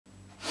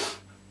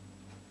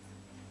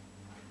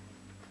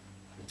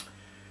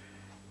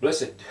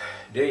Blessed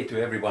day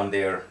to everyone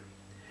there,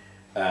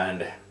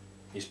 and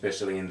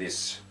especially in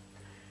this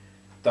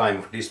time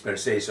of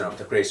dispensation of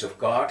the grace of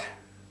God.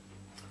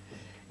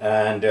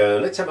 And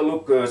let's have a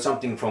look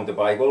something from the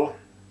Bible.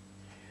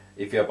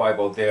 If you have a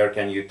Bible there,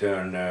 can you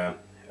turn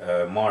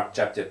Mark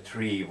chapter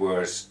 3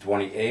 verse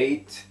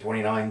 28,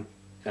 29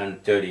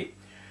 and 30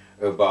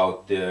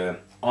 about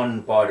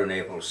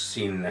unpardonable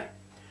sin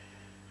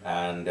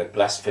and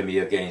blasphemy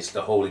against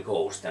the Holy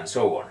Ghost and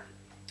so on.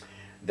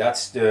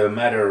 That's the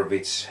matter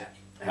which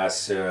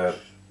has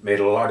made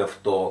a lot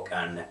of talk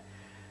and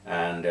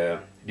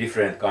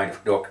different kind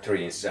of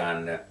doctrines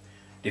and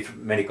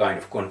many kind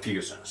of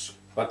confusions.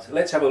 But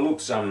let's have a look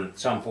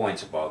some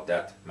points about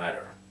that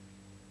matter.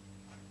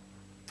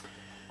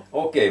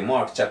 Okay,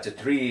 Mark chapter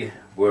 3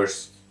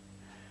 verse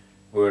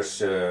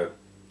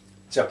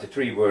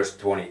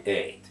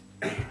 28.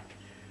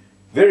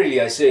 Verily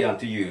I say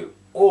unto you,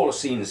 all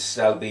sins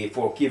shall be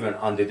forgiven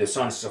unto the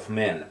sons of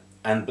men,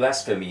 and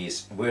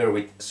blasphemies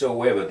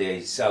wherewithsoever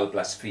they shall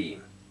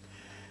blaspheme.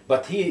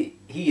 But he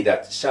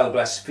that shall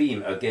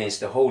blaspheme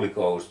against the Holy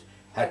Ghost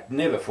hath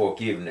never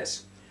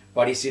forgiveness,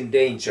 but is in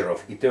danger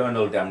of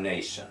eternal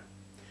damnation,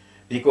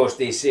 because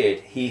they said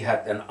he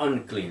had an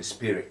unclean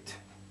spirit.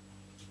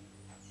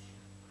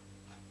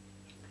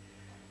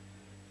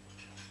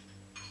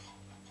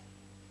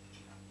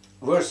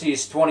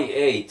 Verses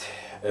 28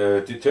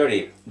 to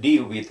 30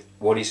 deal with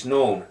what is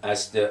known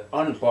as the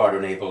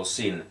unpardonable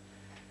sin.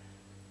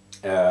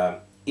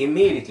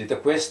 Immediately the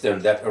question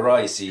that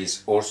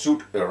arises, or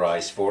should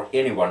arise for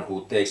anyone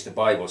who takes the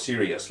Bible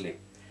seriously,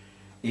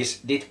 is,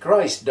 did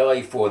Christ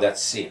die for that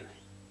sin?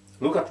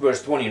 Look at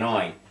verse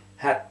 29,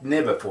 had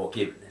never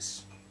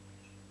forgiveness.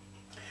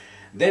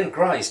 Then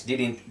Christ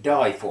didn't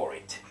die for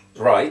it,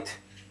 right?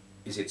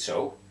 Is it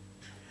so?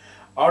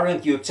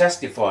 Aren't you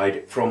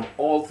justified from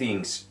all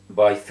things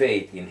by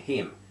faith in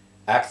him?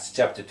 Acts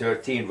chapter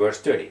 13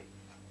 verse 30.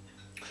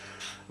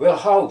 Well,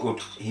 how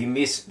could he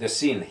miss the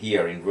sin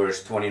here in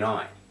verse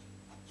 29?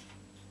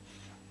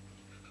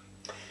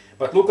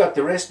 But look at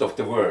the rest of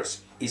the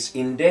verse. Is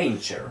in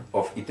danger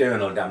of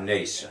eternal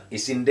damnation.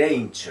 Is in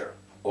danger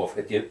of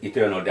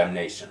eternal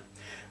damnation.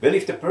 Well,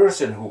 if the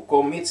person who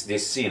commits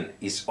this sin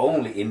is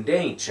only in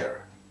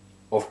danger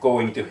of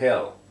going to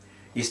hell,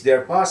 is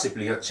there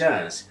possibly a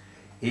chance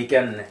he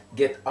can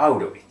get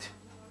out of it?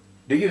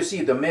 Do you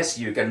see the mess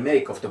you can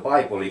make of the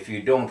Bible if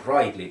you don't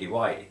rightly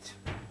divide it?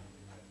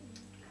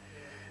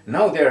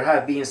 Now there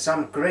have been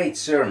some great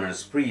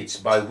sermons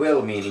preached by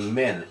well-meaning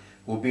men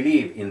who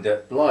believe in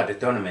the blood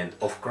atonement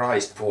of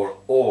Christ for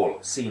all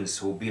sins,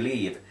 who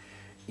believe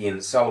in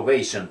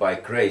salvation by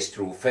grace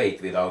through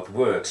faith without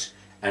works,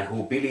 and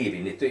who believe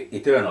in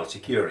eternal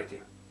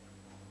security.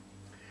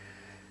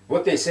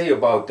 What they say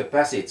about the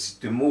passage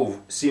to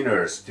move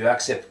sinners to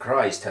accept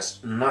Christ has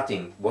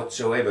nothing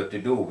whatsoever to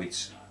do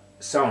with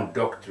sound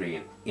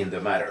doctrine in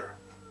the matter.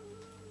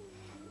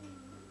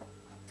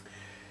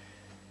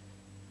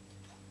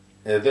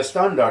 The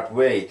standard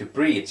way to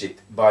preach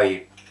it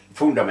by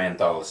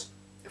fundamentalists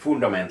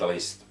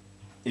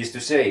is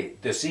to say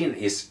the sin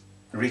is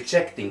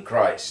rejecting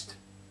Christ.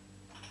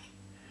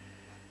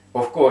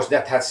 Of course,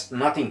 that has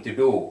nothing to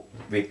do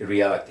with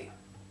reality.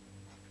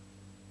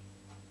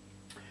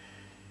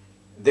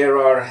 There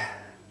are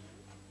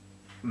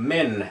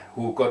men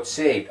who got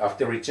saved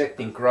after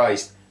rejecting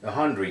Christ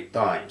 100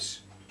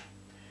 times.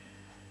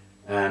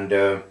 And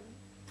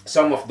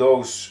some of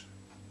those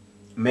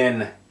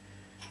men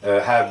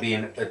have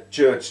been to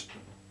church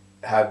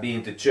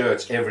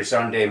every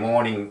Sunday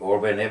morning or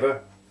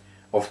whenever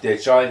of their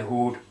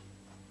childhood,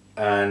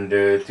 and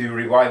to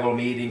revival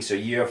meetings a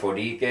year for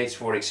decades,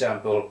 for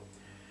example,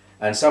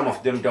 and some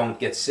of them don't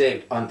get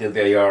saved until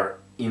they are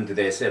into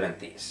their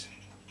 70s.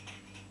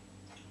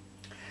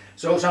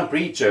 So some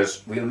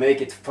preachers will make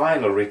it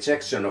final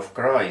rejection of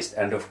Christ,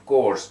 and of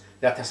course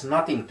that has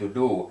nothing to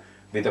do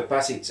with the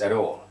passage at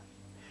all.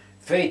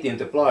 Faith in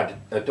the blood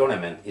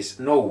atonement is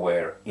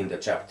nowhere in the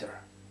chapter.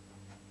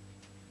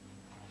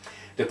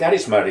 The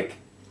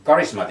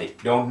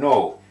charismatic don't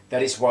know.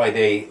 That is why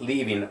they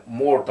live in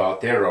mortal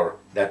terror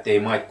that they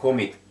might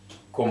commit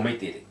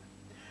it.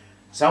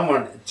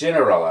 Someone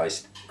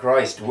generalized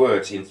Christ's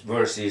words in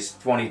verses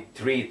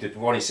 23 to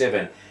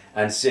 27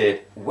 and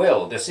said,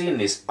 well, the sin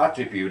is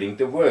attributing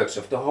the works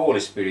of the Holy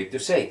Spirit to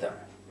Satan.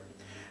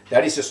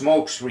 That is a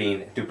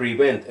smokescreen to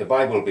prevent a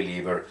Bible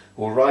believer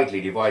who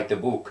rightly divide the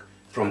book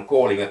from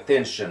calling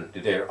attention to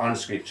their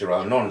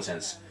unscriptural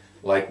nonsense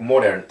like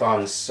modern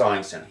tongues,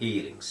 signs and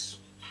healings.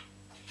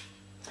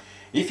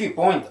 If you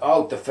point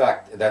out the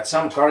fact that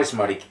some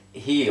charismatic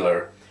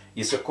healer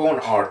is a con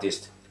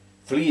artist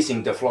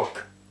fleecing the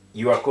flock,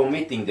 you are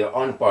committing the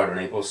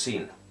unpardonable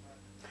sin.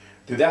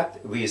 To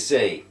that we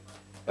say,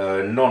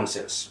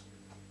 nonsense.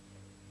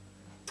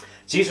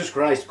 Jesus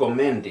Christ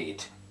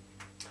commended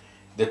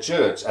the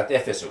church at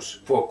Ephesus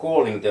for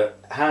calling the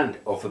hand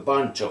of a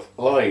bunch of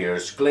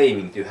liars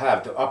claiming to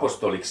have the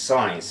apostolic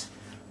signs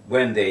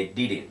when they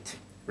didn't.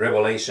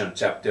 Revelation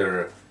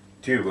chapter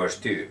 2 verse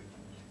 2.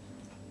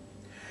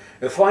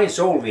 A fine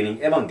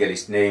soul-winning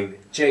evangelist named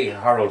J.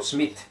 Harold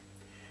Smith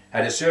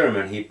had a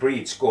sermon he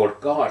preached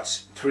called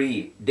God's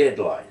 3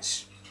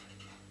 Deadlines.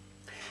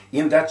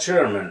 In that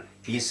sermon,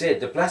 he said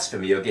the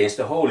blasphemy against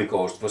the Holy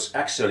Ghost was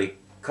actually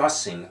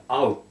cussing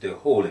out the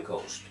Holy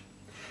Ghost.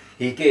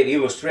 He gave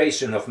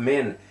illustration of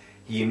men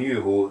he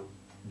knew who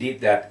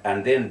did that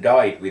and then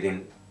died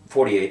within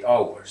 48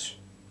 hours.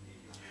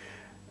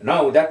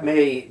 Now that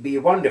may be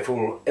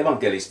wonderful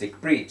evangelistic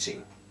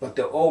preaching, but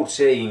the old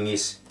saying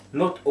is,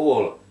 not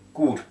all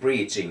good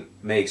preaching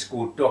makes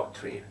good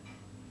doctrine,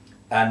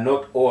 and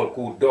not all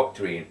good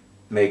doctrine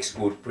makes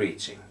good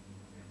preaching.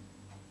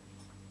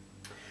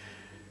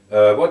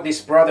 What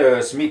this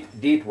brother Smith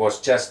did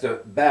was just as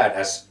bad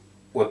as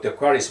what the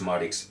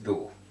charismatics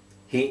do.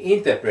 He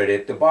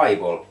interpreted the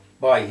Bible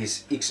by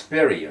his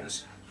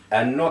experience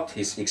and not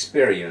his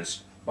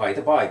experience by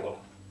the Bible.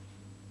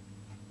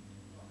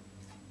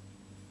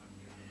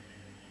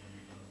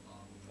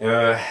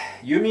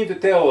 You mean to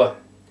tell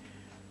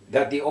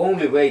that the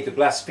only way to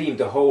blaspheme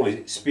the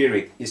Holy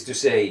Spirit is to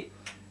say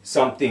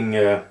something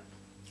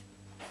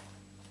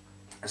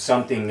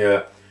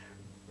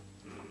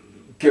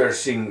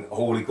cursing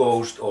Holy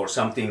Ghost, or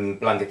something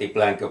blankety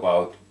blank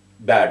about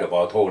bad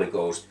about Holy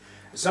Ghost?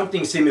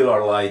 Something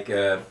similar like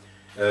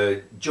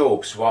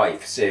Job's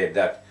wife said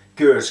that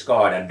curse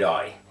God and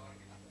die.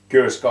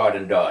 Curse God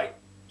and die.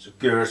 So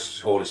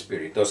curse Holy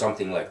Spirit or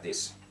something like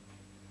this.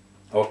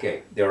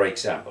 Okay, there are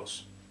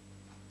examples.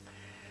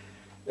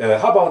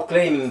 How about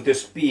claiming to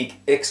speak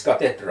ex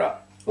cathedra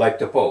like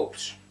the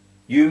popes?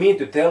 You mean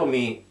to tell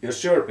me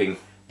usurping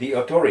the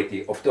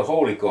authority of the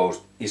Holy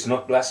Ghost is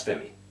not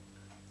blasphemy?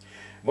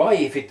 Why,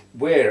 if it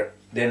were,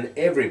 then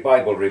every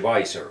Bible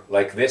reviser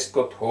like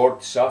Westcott,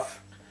 Hort,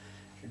 Schaff,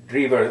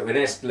 Driver,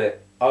 Nestle,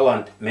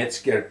 Alland,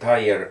 Metzger,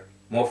 Thayer,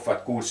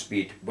 Moffat,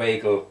 Goodspeed,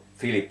 Weigel,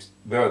 Phillips,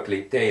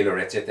 Berkeley, Taylor,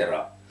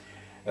 etc.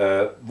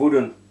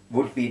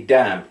 would be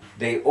damned.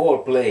 They all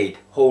played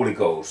Holy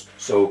Ghost,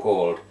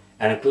 so-called,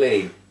 and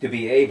claim to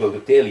be able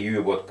to tell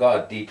you what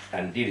God did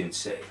and didn't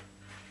say.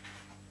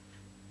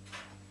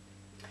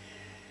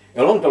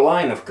 Along the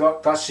line of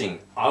cussing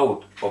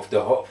out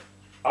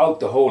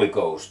the Holy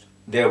Ghost,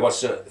 there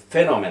was a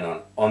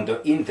phenomenon on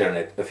the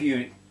internet a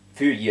few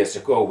years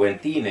ago when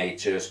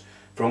teenagers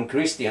from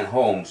Christian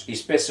homes,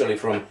 especially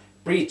from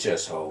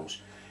preachers'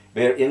 homes,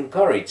 were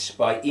encouraged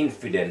by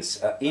infidels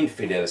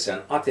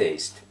and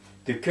atheists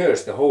to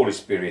curse the Holy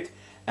Spirit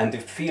and to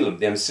film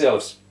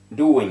themselves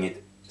doing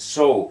it,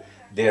 so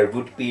there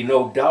would be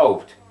no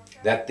doubt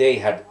that they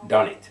had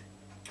done it.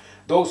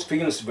 Those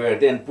films were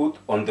then put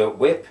on the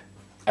web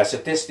as a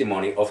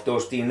testimony of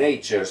those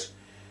teenagers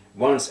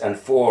once and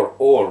for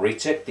all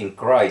rejecting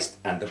Christ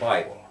and the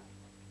Bible.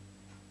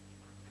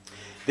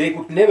 They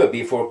could never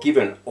be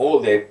forgiven, all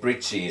their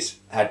bridges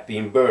had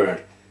been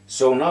burned,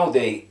 so now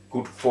they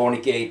could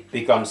fornicate,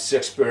 become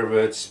sex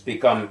perverts,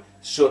 become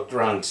shot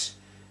drunks,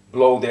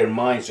 blow their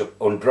minds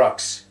on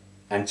drugs,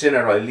 and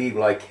generally live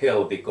like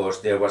hell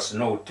because there was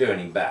no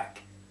turning back.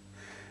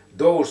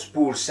 Those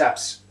poor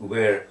saps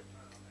were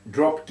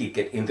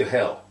drop-kicked into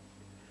hell,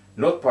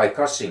 not by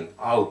cussing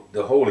out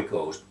the Holy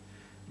Ghost,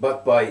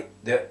 but by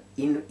the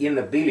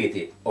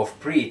inability of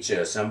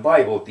preachers and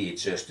Bible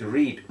teachers to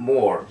read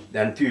more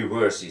than 2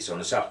 verses on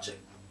a subject.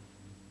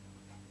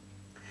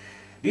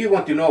 Do you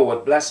want to know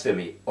what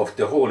blasphemy of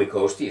the Holy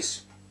Ghost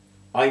is?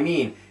 I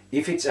mean,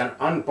 if it's an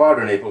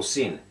unpardonable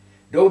sin,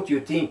 don't you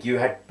think you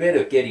had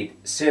better get it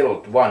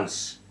settled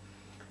once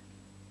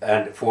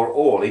and for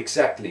all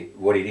exactly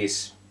what it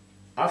is?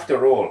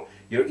 After all,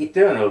 your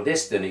eternal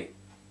destiny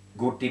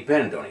could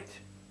depend on it.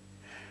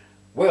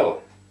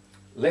 Well,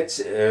 let's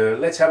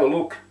have a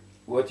look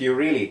what you're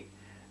really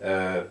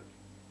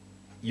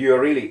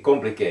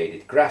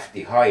complicated,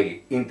 crafty,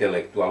 highly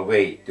intellectual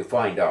way to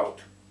find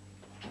out.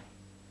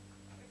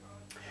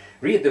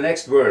 Read the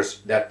next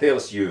verse that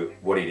tells you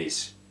what it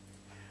is.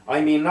 I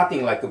mean,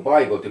 nothing like the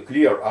Bible to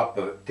clear up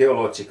a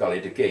theological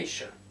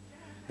education.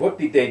 What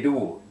did they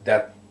do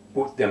that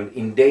put them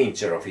in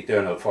danger of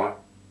eternal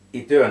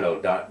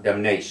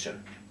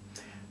damnation?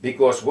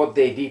 Because what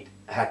they did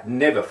had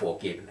never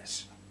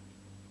forgiveness.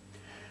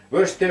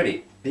 Verse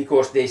 30,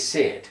 because they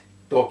said,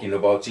 talking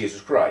about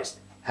Jesus Christ,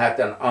 had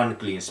an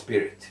unclean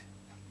spirit.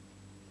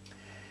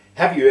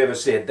 Have you ever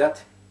said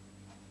that?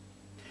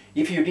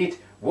 If you did,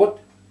 what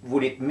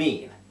would it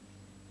mean?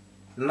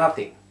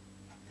 Nothing.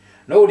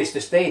 Notice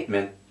the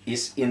statement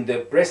is in the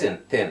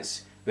present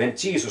tense, when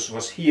Jesus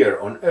was here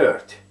on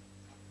earth,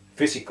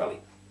 physically.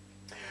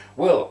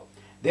 Well,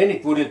 then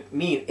it wouldn't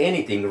mean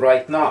anything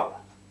right now.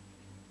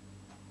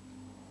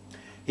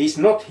 He's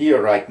not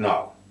here right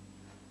now.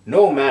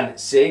 No man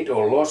saved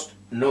or lost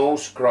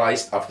knows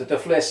Christ after the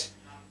flesh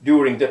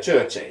during the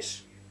church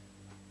age.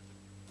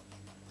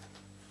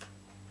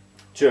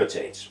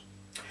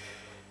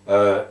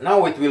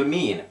 Now it will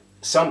mean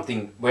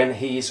something when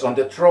he is on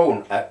the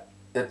throne at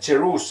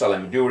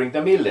Jerusalem during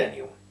the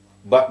millennium.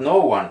 But no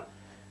one,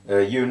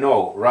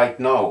 right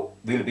now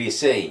will be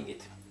saying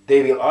it.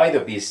 They will either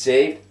be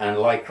saved and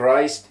like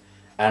Christ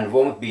and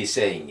won't be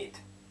saying it.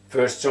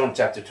 1 John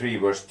chapter 3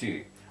 verse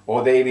 2.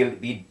 or they will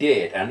be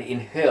dead and in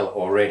hell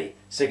already.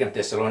 2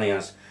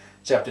 Thessalonians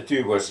chapter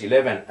 2 verse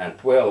 11 and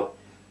 12,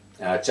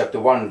 chapter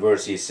 1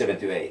 verses 7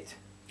 to 8.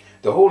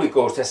 The Holy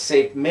Ghost has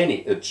saved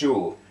many a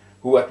Jew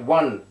who at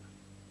one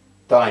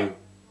time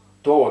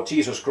thought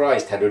Jesus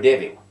Christ had a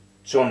devil.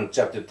 John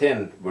chapter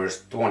 10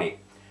 verse 20.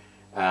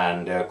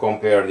 And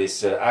compare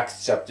this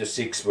Acts chapter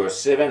 6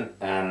 verse 7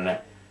 and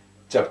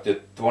chapter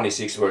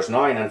 26 verse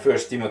 9 and 1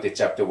 Timothy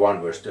chapter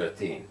 1 verse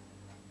 13.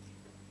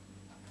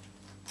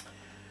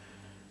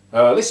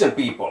 Listen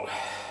people,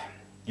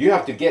 you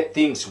have to get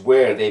things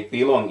where they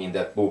belong in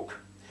that book.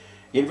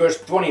 In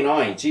verse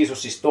 29,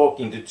 Jesus is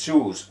talking to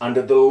Jews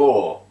under the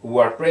law who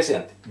are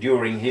present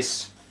during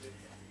his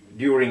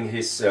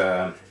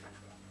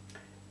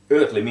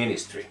earthly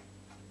ministry.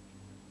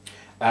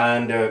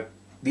 And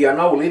we are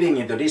now living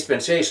in the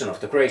dispensation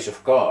of the grace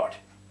of God.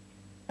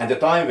 And the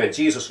time when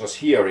Jesus was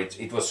here,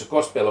 it was the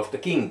gospel of the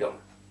kingdom.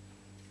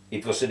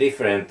 It was a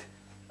different,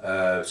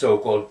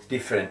 so-called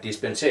different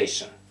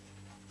dispensation.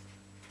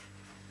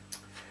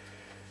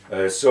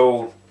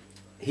 So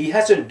he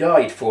hasn't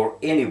died for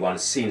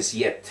anyone's sins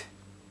yet.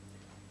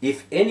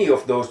 If any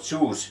of those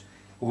Jews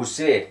who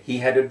said he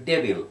had a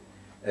devil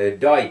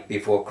died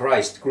before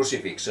Christ's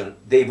crucifixion,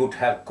 they would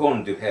have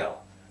gone to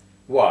hell.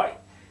 Why?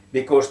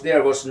 Because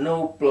there was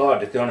no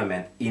blood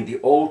atonement in the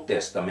Old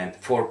Testament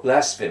for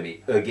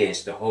blasphemy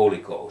against the Holy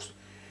Ghost.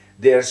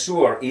 There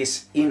sure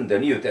is in the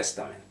New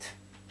Testament.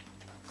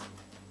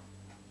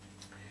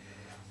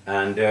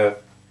 And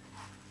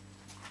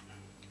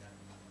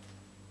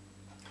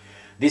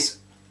this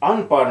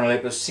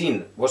unpardonable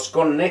sin was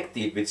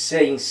connected with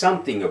saying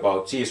something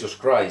about Jesus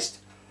Christ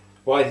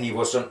while he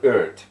was on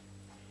earth.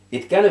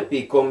 It cannot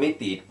be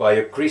committed by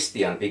a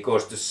Christian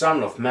because the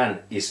Son of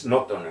Man is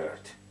not on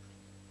earth,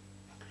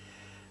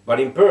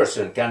 but in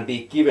person can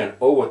be given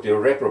over to a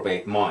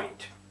reprobate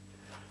mind.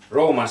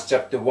 Romans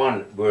chapter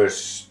 1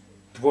 verse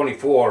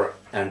 24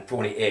 and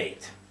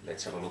 28.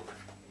 Let's have a look.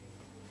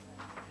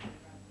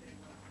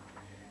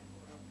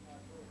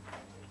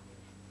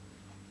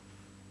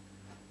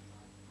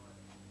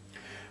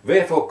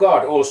 Wherefore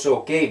God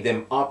also gave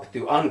them up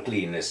to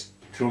uncleanness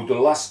through the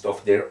lust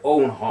of their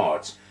own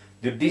hearts,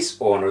 to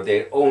dishonor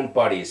their own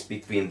bodies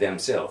between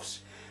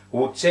themselves,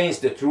 who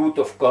changed the truth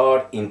of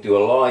God into a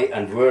lie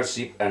and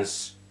worship and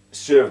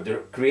serve the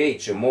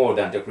creature more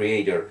than the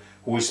Creator,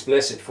 who is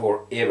blessed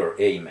for ever.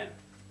 Amen.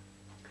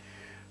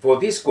 For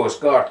this cause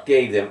God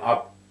gave them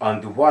up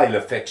unto vile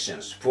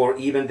affections, for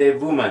even their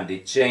woman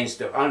did change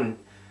the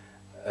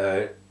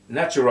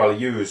unnatural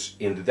use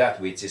into that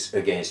which is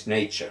against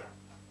nature.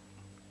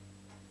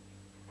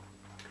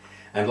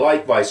 And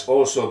likewise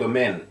also the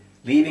men,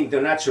 leaving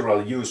the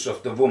natural use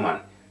of the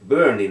woman,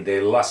 burned in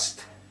their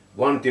lust,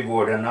 one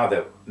toward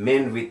another,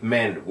 men with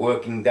men,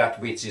 working that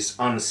which is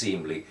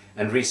unseemly,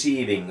 and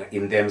receiving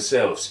in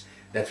themselves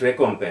that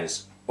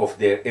recompense of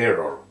their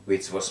error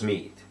which was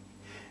meet.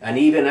 And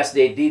even as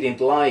they didn't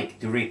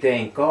like to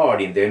retain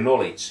God in their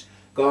knowledge,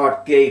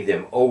 God gave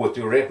them over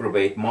to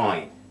reprobate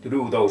mind, to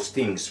do those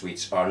things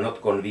which are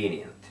not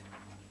convenient.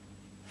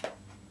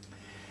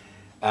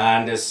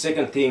 And the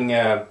second thing,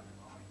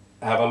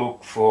 have a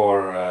look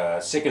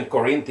for 2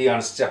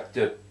 Corinthians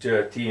chapter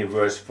 13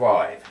 verse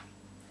 5.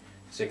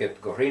 2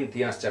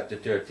 Corinthians chapter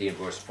 13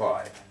 verse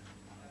 5.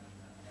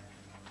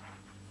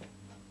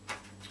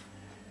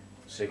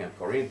 2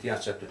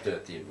 Corinthians chapter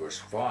 13 verse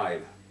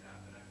 5.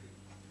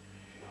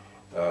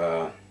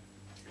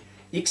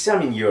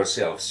 Examine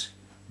yourselves,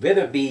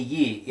 whether be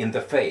ye in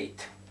the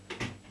faith.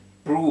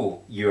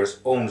 Prove your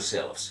own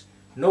selves.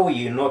 Know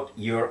ye not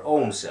your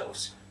own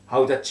selves,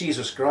 how that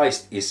Jesus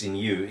Christ is in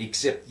you,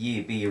 except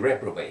ye be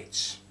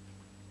reprobates.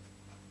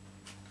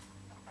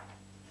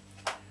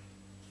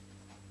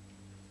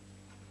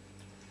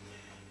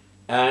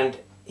 And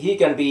he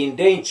can be in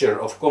danger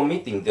of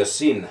committing the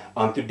sin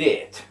unto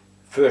death.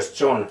 1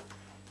 John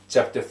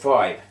chapter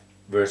 5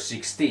 verse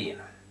 16.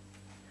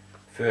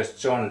 1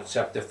 John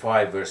chapter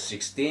 5 verse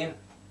 16.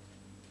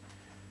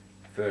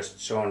 1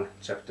 John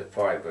chapter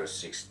 5 verse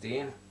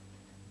 16.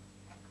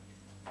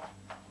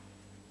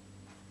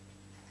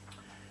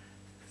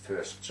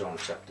 1 John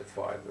chapter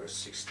 5 verse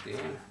 16.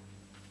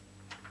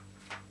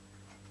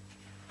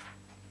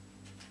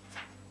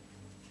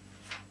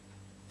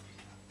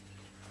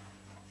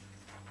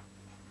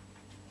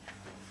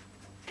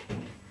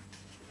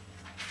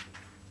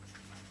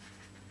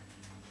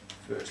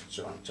 First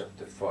John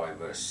chapter 5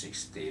 verse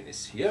 16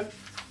 is here.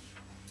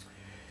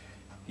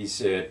 He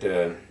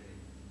said,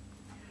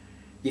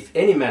 if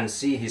any man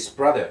see his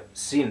brother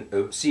sin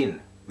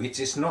which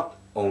is not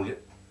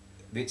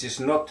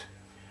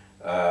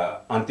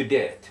unto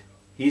death,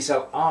 he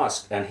shall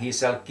ask, and he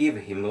shall give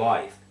him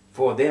life,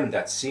 for them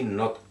that sin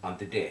not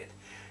unto death.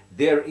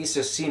 There is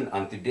a sin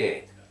unto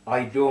death.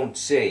 I don't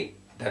say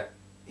that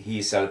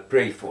he shall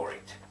pray for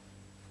it.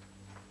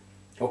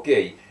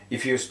 Okay,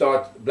 if you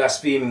start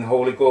blaspheming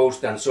Holy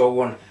Ghost and so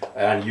on,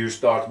 and you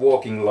start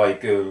walking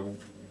like a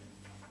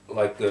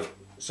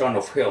son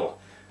of hell,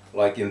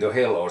 like in the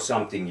hell or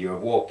something, your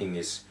walking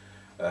is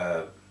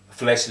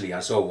fleshly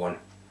and so on,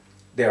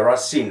 there are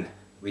sin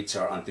which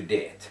are unto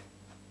death.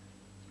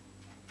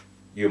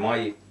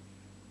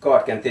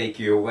 God can take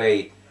you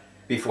away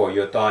before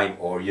your time,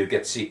 or you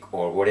get sick,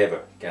 or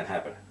whatever can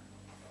happen.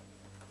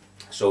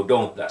 So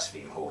don't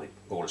blaspheme Holy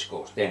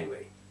Ghost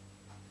anyway.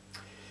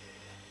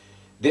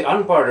 The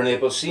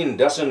unpardonable sin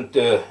doesn't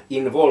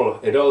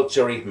involve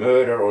adultery,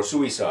 murder, or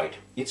suicide.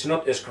 It's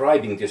not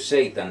ascribing to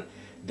Satan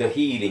the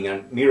healing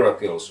and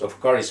miracles of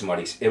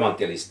charismatic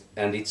evangelists,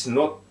 and it's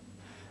not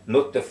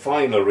the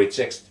final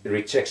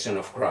rejection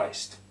of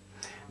Christ.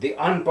 The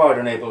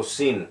unpardonable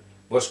sin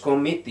was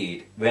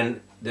committed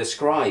when the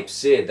scribes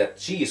said that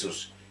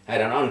Jesus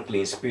had an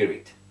unclean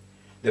spirit.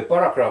 The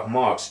paragraph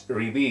marks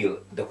reveal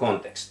the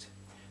context.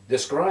 The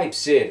scribes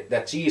said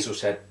that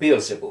Jesus had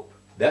Beelzebub.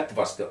 That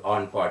was the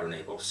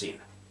unpardonable sin.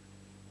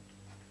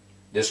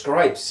 The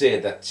scribes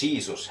said that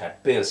Jesus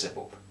had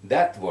Beelzebub.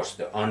 That was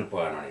the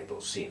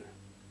unpardonable sin.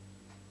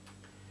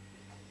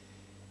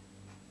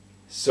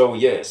 So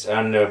yes,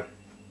 and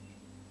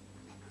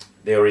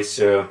there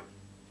is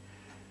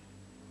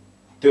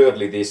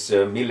thirdly this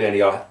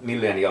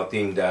millennial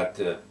thing that,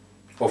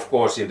 of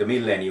course, in the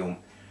millennium,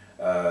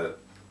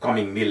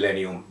 coming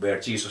millennium, where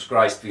Jesus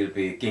Christ will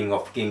be King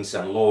of Kings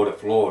and Lord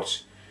of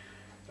Lords.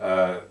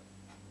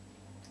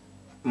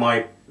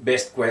 My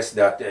best quest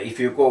that if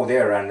you go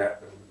there and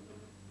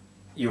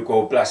you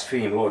go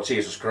blaspheme Lord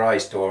Jesus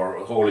Christ or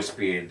Holy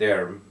Spirit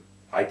there,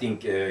 I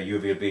think you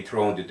will be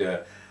thrown to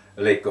the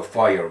lake of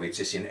fire, which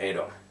is in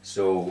Edom.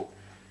 So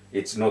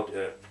it's not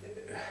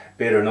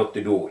better not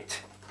to do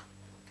it.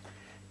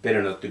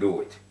 Better not to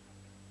do it.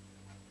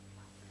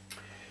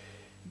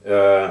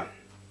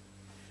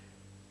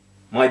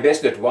 My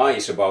best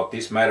advice about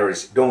this matter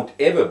is don't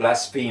ever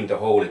blaspheme the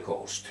Holy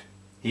Ghost.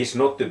 He is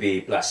not to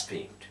be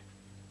blasphemed.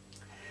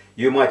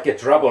 You might get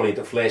trouble in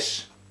the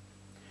flesh,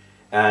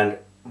 and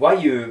why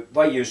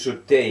you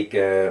should take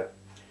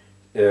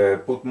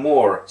put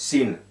more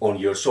sin on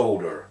your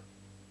shoulder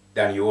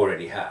than you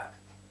already have.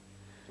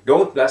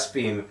 Don't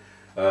blaspheme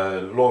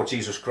Lord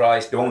Jesus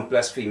Christ. Don't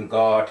blaspheme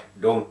God.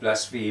 Don't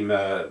blaspheme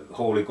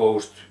Holy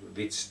Ghost,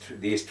 which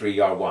these three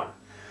are one.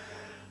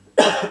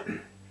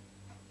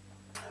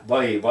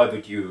 Why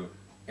would you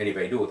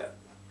anyway do that?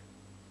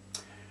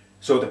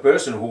 So the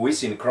person who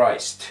is in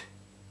Christ,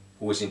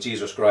 who is in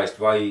Jesus Christ,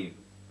 why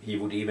he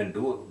would even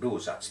do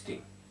such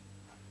thing?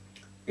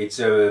 It's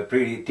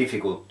pretty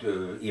difficult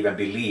to even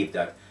believe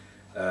that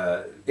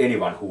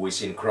anyone who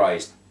is in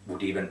Christ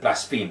would even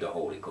blaspheme the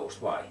Holy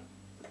Ghost. Why?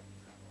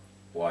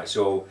 Why?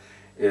 So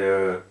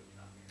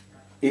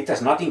it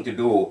has nothing to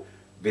do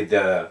with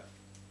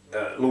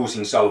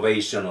losing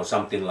salvation or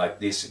something like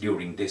this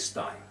during this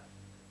time.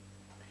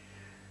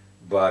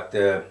 But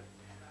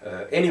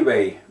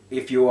anyway,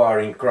 if you are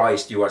in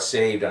Christ, you are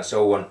saved and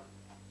so on,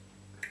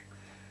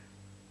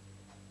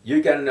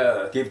 you can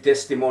give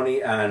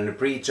testimony and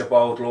preach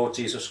about Lord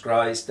Jesus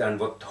Christ and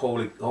what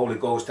Holy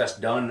Ghost has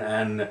done,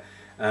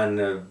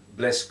 and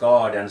bless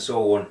God and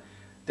so on.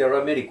 There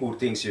are many good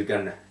things you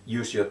can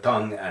use your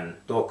tongue and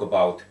talk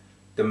about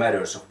the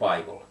matters of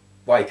Bible.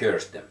 Why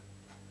curse them?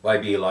 Why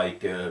be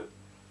like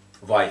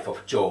wife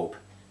of Job,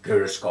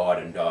 curse God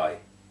and die?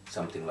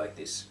 Something like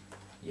this.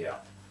 Yeah.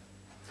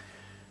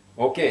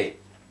 Okay.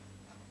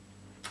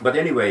 But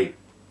anyway,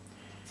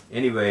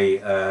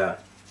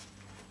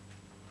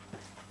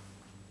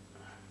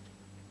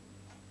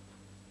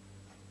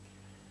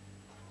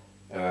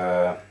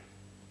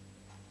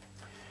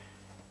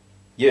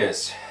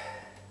 yes,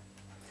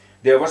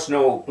 there was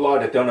no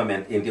blood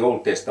atonement in the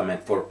Old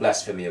Testament for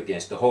blasphemy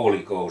against the Holy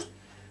Ghost,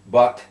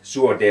 but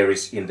sure there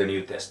is in the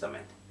New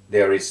Testament.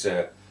 There is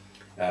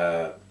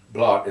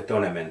blood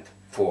atonement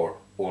for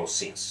all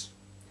sins.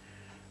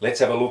 Let's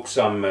have a look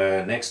some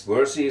next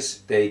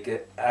verses. Take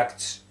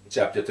Acts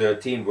chapter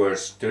 13,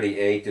 verse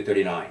 38 to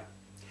 39.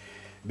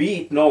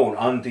 Be it known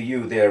unto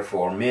you,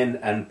 therefore, men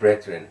and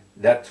brethren,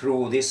 that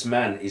through this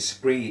man is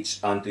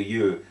preached unto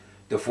you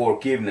the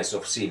forgiveness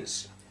of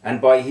sins,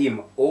 and by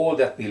him all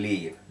that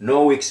believe,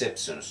 no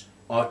exceptions,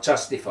 are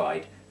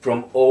justified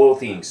from all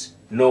things,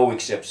 no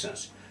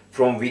exceptions,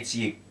 from which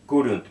ye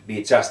couldn't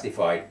be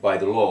justified by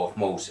the law of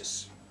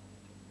Moses.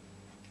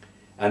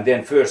 And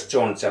then 1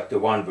 John chapter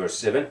 1, verse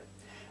 7.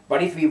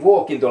 But if we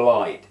walk in the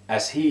light,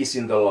 as he is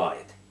in the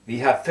light, we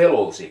have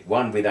fellowship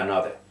one with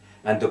another,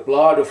 and the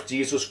blood of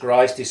Jesus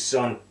Christ his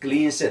Son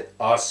cleanseth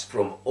us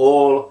from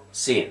all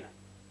sin.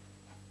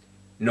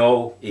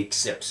 No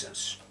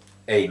exceptions.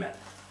 Amen.